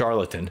goes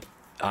Charlatan.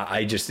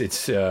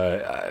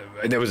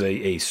 There was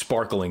a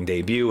sparkling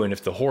debut, and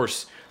if the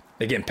horse,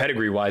 again,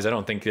 pedigree-wise, I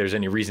don't think there's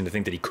any reason to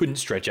think that he couldn't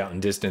stretch out in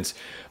distance,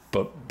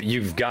 but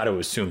you've got to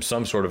assume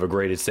some sort of a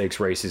graded stakes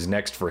race is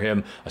next for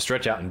him, a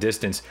stretch out in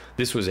distance.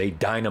 This was a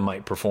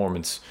dynamite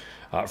performance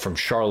from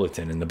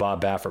Charlatan in the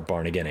Bob Baffert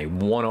barn. Again, a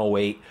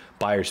 108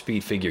 Beyer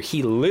speed figure.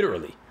 He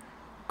literally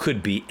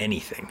could be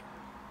anything.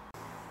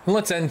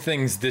 Let's end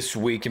things this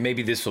week, and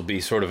maybe this will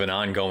be sort of an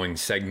ongoing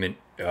segment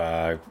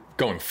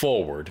going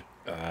forward.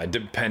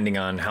 Depending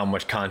on how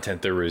much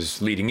content there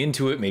is leading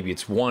into it. Maybe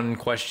it's one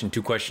question,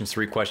 two questions,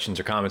 three questions,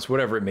 or comments,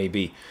 whatever it may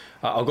be.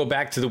 I'll go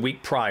back to the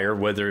week prior,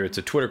 whether it's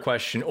a Twitter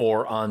question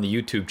or on the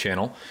YouTube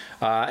channel,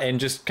 and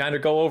just kind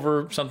of go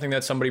over something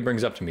that somebody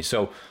brings up to me.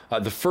 So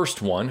the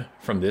first one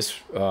from this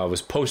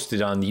was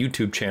posted on the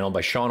YouTube channel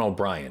by Sean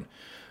O'Brien.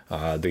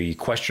 The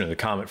question or the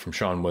comment from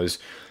Sean was,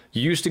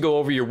 you used to go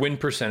over your win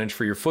percentage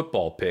for your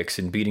football picks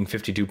and beating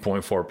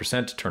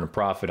 52.4% to turn a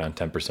profit on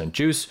 10%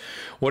 juice.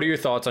 What are your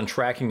thoughts on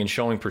tracking and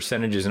showing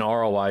percentages and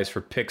ROIs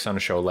for picks on a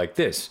show like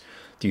this?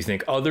 Do you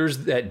think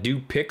others that do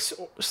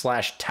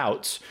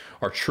picks/touts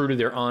are true to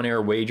their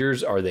on-air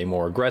wagers? Are they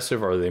more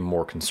aggressive? Are they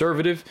more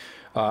conservative?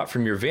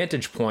 From your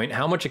vantage point,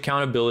 how much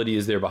accountability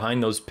is there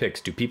behind those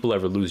picks? Do people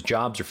ever lose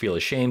jobs or feel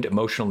ashamed,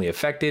 emotionally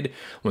affected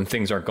when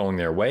things aren't going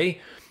their way?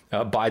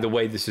 By the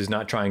way, this is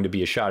not trying to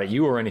be a shot at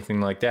you or anything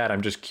like that.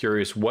 I'm just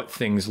curious what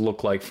things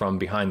look like from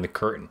behind the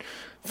curtain.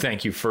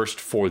 Thank you first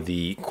for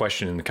the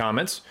question in the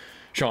comments,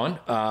 Sean.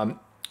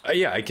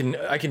 I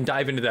can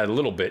dive into that a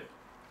little bit.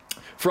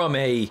 From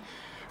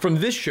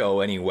this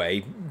show anyway,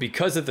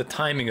 because of the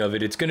timing of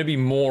it, it's going to be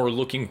more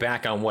looking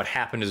back on what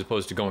happened as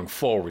opposed to going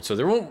forward. So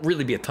there won't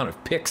really be a ton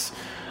of picks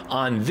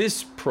on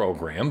this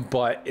program,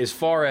 but as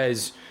far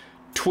as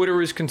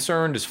Twitter is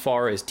concerned, as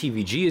far as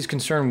TVG is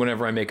concerned,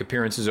 whenever I make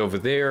appearances over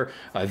there,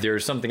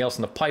 there's something else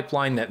in the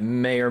pipeline that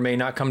may or may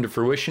not come to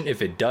fruition.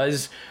 If it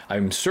does,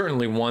 I'm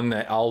certainly one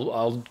that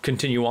I'll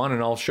continue on,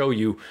 and I'll show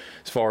you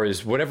as far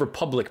as whatever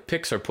public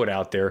picks are put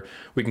out there,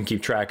 we can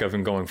keep track of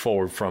and going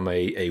forward from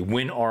a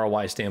win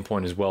ROI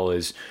standpoint as well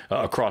as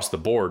across the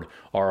board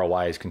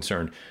ROI is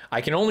concerned.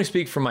 I can only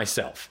speak for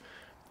myself.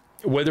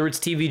 Whether it's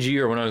TVG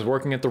or when I was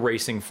working at the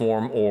Racing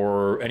Form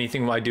or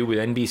anything I do with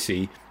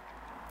NBC,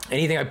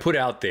 anything I put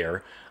out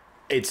there,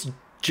 it's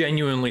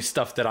genuinely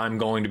stuff that I'm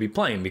going to be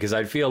playing, because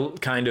I'd feel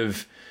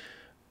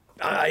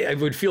I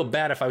would feel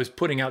bad if I was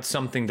putting out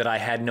something that I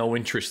had no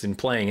interest in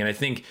playing. And I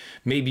think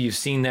maybe you've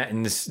seen that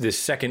in this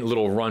second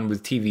little run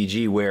with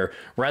TVG, where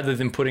rather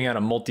than putting out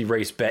a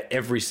multi-race bet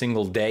every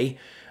single day,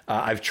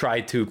 I've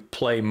tried to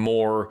play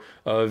more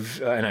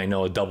of, and I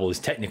know a double is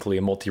technically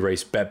a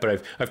multi-race bet,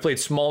 but I've played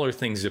smaller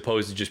things as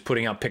opposed to just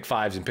putting out pick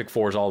fives and pick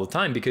fours all the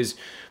time, because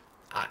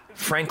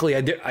frankly,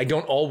 I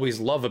don't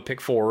always love a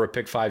pick four or a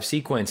pick five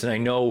sequence. And I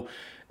know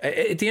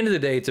at the end of the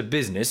day, it's a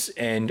business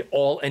and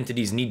all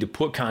entities need to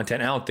put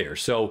content out there.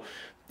 So,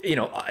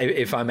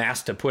 if I'm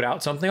asked to put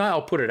out something,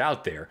 I'll put it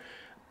out there.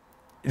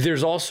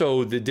 There's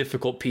also the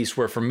difficult piece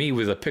where for me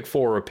with a pick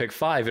four or a pick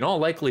five, in all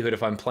likelihood,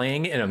 if I'm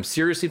playing it and I'm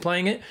seriously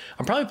playing it,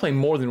 I'm probably playing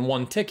more than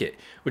one ticket,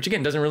 which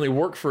again, doesn't really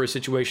work for a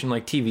situation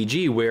like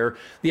TVG, where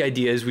the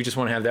idea is we just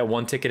want to have that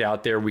one ticket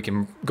out there. We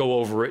can go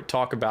over it,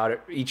 talk about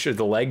it, each of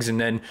the legs, and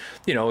then,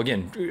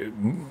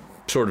 again,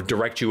 sort of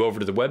direct you over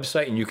to the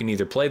website, and you can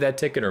either play that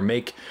ticket or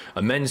make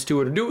amends to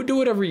it, or do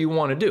whatever you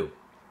want to do.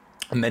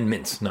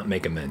 Amendments, not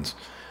make amends.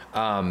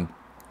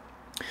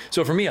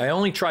 So for me, I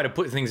only try to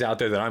put things out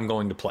there that I'm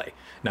going to play.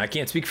 Now, I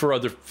can't speak for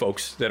other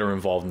folks that are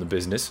involved in the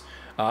business,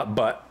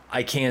 but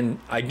I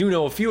do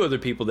know a few other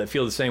people that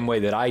feel the same way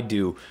that I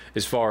do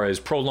as far as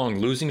prolonged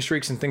losing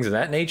streaks and things of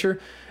that nature.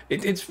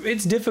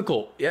 It's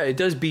difficult. Yeah, it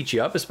does beat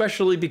you up,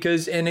 especially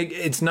because, and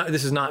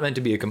this is not meant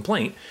to be a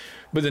complaint,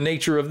 but the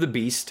nature of the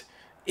beast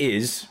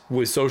is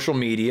with social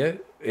media.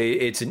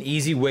 It's an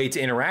easy way to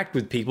interact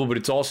with people, but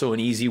it's also an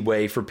easy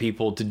way for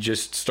people to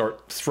just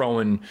start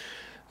throwing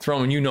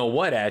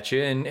what at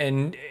you,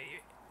 and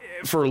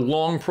for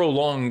long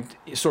prolonged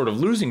sort of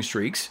losing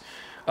streaks,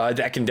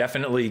 that can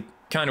definitely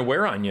kind of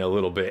wear on you a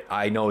little bit.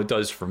 I know it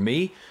does for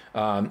me.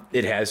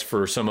 It has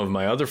for some of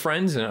my other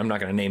friends, and I'm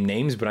not going to name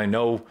names, but I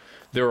know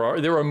there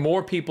are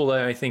more people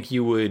that I think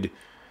you would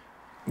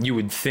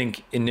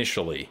think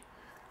initially,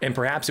 and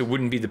perhaps it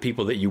wouldn't be the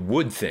people that you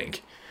would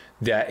think,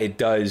 that it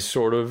does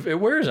it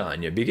wears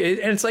on you. And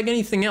it's like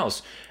anything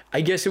else. I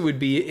guess it would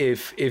be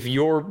if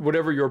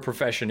whatever your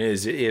profession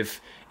is,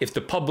 if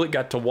the public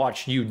got to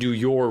watch you do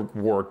your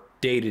work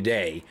day to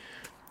day,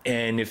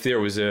 and if there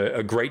was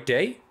a great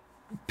day,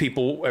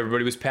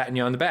 everybody was patting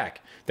you on the back.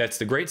 That's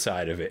the great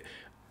side of it.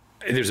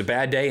 there's a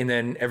bad day and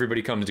then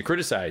everybody comes to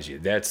criticize you.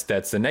 That's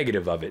the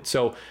negative of it.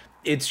 So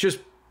it's just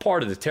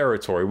part of the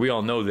territory. We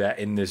all know that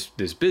in this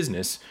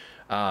business.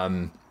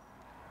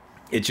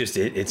 It's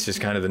just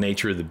kind of the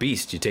nature of the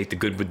beast. You take the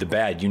good with the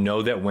bad. You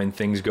know that when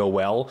things go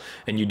well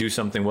and you do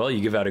something well,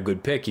 you give out a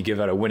good pick, you give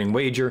out a winning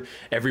wager,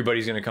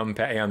 everybody's going to come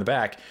pat you on the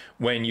back.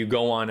 When you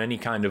go on any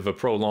kind of a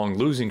prolonged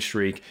losing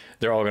streak,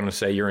 they're all going to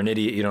say you're an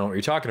idiot, you don't know what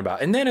you're talking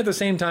about. And then at the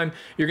same time,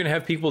 you're going to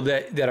have people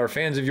that are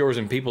fans of yours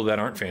and people that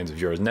aren't fans of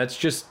yours. And that's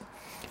just,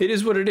 it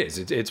is what it is.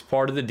 It's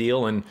part of the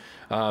deal. And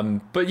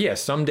but yeah,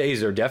 some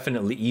days are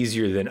definitely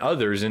easier than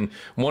others. And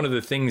one of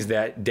the things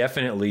that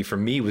definitely for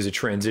me was a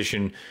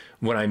transition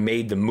when I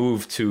made the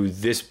move to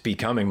this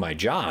becoming my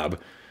job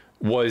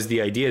was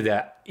the idea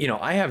that, you know,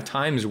 I have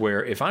times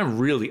where if I'm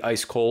really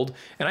ice cold,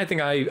 and I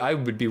think I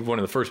would be one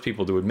of the first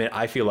people to admit,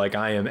 I feel like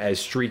I am as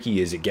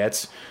streaky as it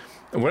gets.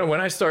 When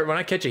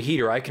I catch a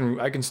heater, I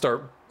can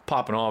start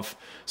popping off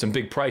some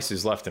big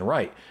prices left and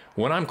right.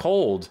 When I'm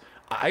cold,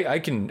 I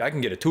can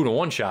get a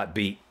 2-to-1 shot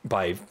beat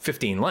by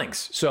 15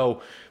 lengths.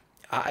 So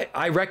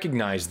I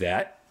recognize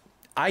that.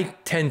 I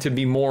tend to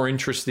be more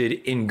interested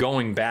in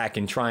going back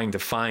and trying to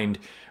find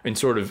and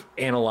sort of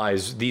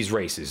analyze these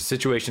races,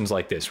 situations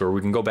like this, where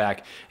we can go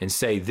back and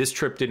say, this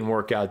trip didn't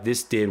work out,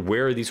 this did,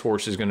 where are these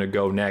horses going to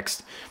go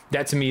next?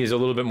 That to me is a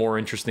little bit more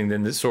interesting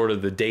than the sort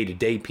of the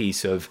day-to-day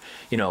piece of,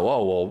 you know,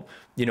 oh, well,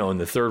 you know, in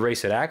the third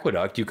race at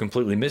Aqueduct, you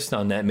completely missed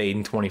on that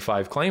maiden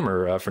 25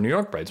 claimer for New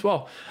York Breds.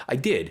 Well, I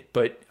did,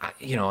 but,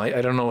 you know,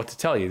 I don't know what to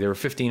tell you. There were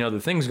 15 other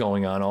things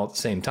going on all at the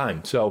same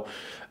time. So,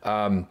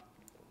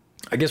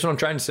 I guess what I'm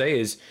trying to say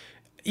is,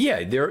 yeah,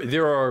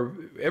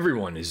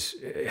 everyone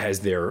has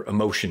their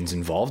emotions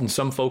involved, and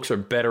some folks are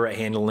better at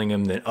handling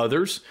them than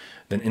others,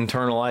 than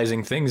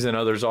internalizing things than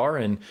others are.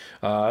 And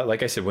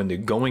like I said, when the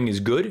going is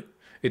good,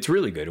 it's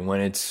really good. And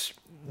when it's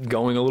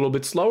going a little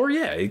bit slower,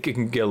 yeah, it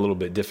can get a little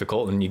bit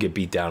difficult and you get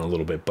beat down a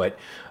little bit. But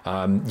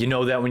you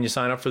know that when you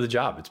sign up for the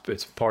job,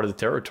 it's part of the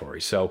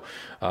territory. So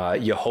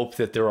you hope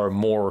that there are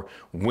more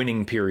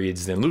winning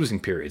periods than losing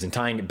periods. And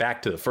tying it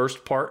back to the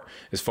first part,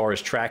 as far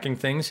as tracking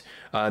things,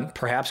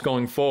 perhaps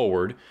going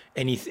forward,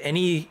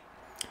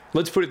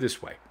 let's put it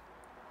this way.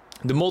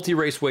 The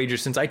multi-race wager,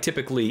 since I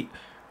typically,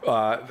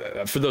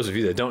 for those of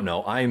you that don't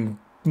know, I'm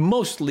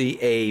mostly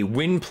a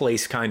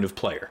win-place kind of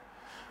player.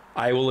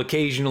 I will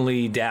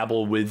occasionally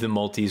dabble with the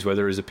multis,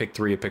 whether it's a pick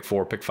 3, a pick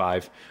 4, pick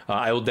 5.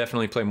 I will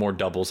definitely play more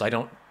doubles. I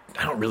don't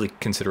really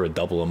consider a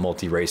double a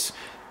multi-race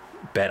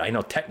bet. I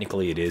know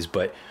technically it is,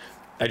 but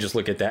I just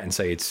look at that and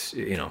say it's,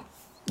 you know,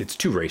 it's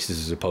 2 races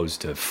as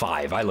opposed to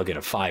 5. I look at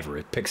a 5 or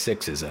a pick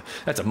 6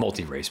 that's a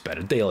multi-race bet.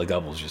 A daily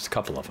double is just a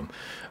couple of them.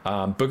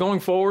 But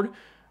going forward,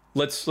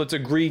 let's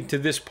agree to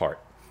this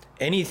part.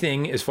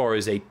 Anything as far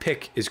as a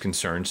pick is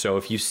concerned. So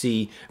if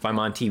I'm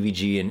on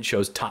TVG and it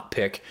shows top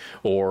pick,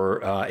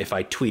 or if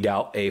I tweet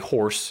out a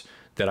horse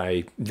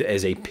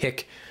as a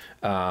pick,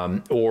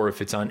 or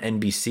if it's on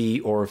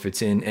NBC, or if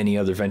it's in any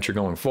other venture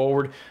going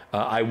forward,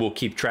 I will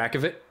keep track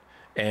of it.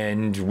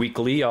 And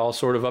weekly, I'll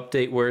sort of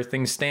update where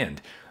things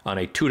stand on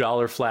a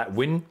 $2 flat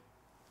win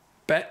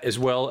bet, as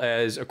well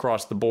as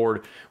across the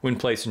board win,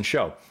 place, and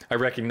show. I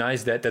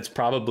recognize that that's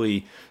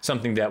probably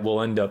something that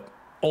will end up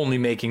only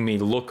making me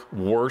look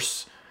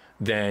worse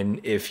than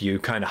if you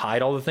kind of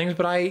hide all the things.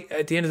 But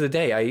at the end of the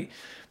day, I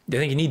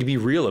think you need to be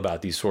real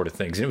about these sort of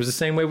things. And it was the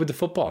same way with the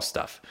football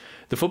stuff.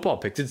 The football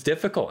picks, it's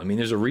difficult. I mean,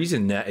 there's a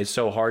reason that it's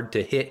so hard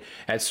to hit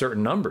at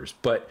certain numbers.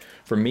 But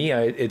for me,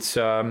 it's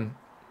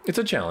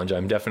a challenge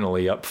I'm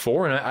definitely up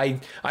for.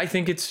 And I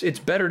think it's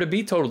better to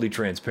be totally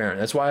transparent.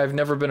 That's why I've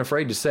never been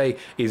afraid to say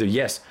either,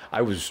 yes,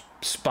 I was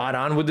spot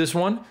on with this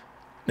one.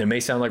 It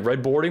may sound like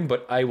red boarding,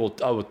 but I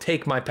will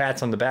take my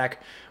pats on the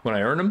back when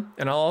I earn them.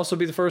 And I'll also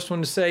be the first one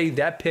to say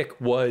that pick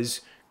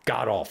was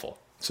god awful.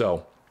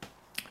 So,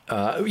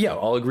 yeah,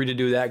 I'll agree to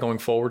do that going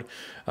forward.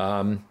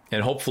 And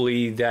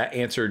hopefully that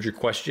answered your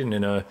question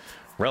in a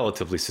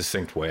relatively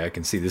succinct way. I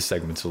can see this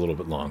segment's a little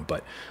bit long,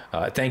 but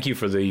thank you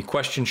for the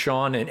question,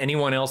 Sean, and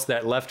anyone else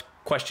that left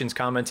questions,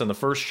 comments on the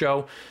first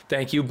show.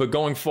 Thank you. But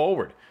going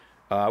forward,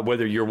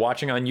 whether you're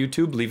watching on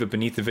YouTube, leave it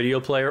beneath the video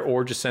player,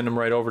 or just send them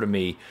right over to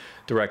me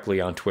directly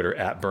on Twitter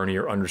at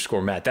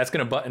Bernier_Matt. That's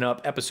going to button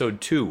up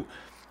episode 2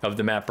 of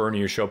the Matt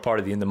Bernier Show, part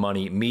of the In the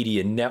Money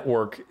Media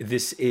Network.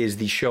 This is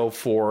the show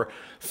for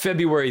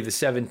February the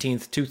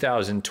 17th,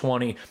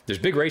 2020. There's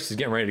big races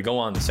getting ready to go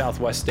on. The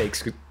Southwest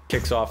Stakes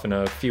kicks off in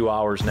a few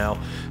hours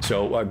now.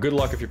 So good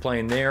luck if you're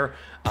playing there.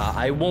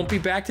 I won't be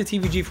back to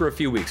TVG for a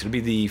few weeks. It'll be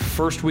the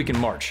first week in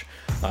March.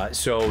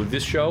 So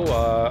this show,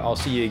 I'll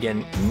see you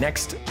again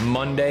next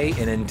Monday.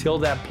 And until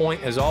that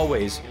point, as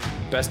always,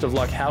 best of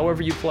luck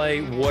however you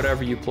play,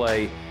 whatever you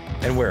play,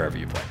 and wherever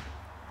you play.